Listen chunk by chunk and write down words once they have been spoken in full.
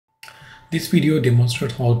This video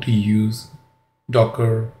demonstrates how to use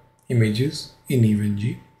Docker images in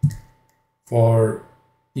EVENG. For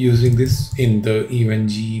using this in the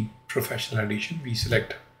EVENG Professional Edition, we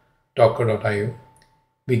select docker.io.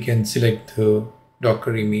 We can select the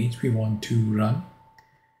Docker image we want to run.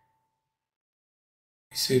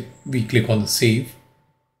 We click on the save.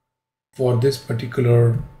 For this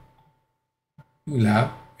particular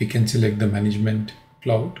lab, we can select the management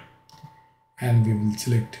cloud and we will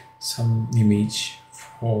select some image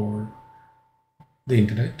for the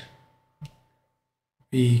internet.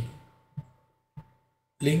 We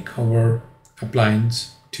link our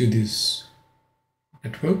appliance to this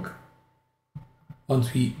network.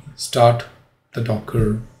 Once we start the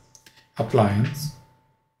Docker appliance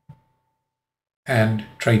and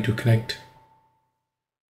try to connect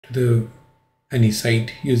to any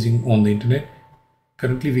site using on the internet,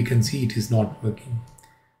 currently we can see it is not working.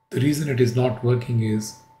 The reason it is not working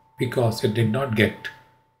is because it did not get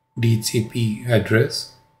DHCP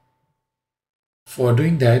address. For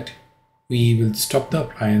doing that, we will stop the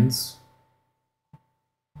appliance.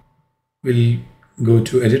 We'll go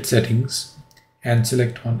to edit settings and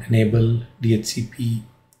select on enable DHCP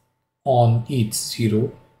on each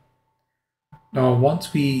 0. Now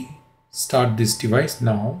once we start this device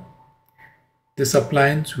now, this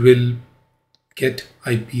appliance will get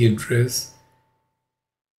IP address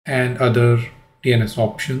and other DNS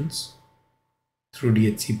options through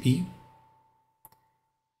DHCP.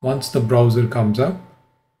 Once the browser comes up,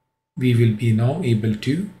 we will be now able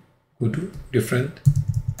to go to different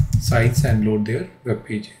sites and load their web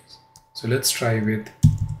pages. So let's try with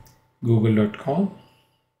google.com.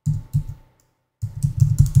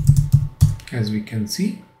 As we can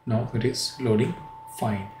see, now it is loading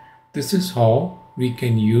fine. This is how we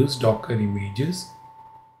can use Docker images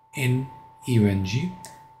in EVENG.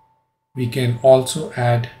 We can also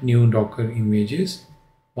add new Docker images.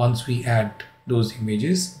 Once we add those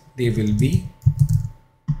images, they will be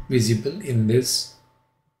visible in this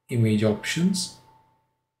image options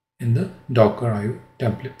in the Docker.io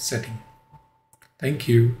template setting. Thank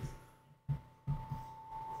you.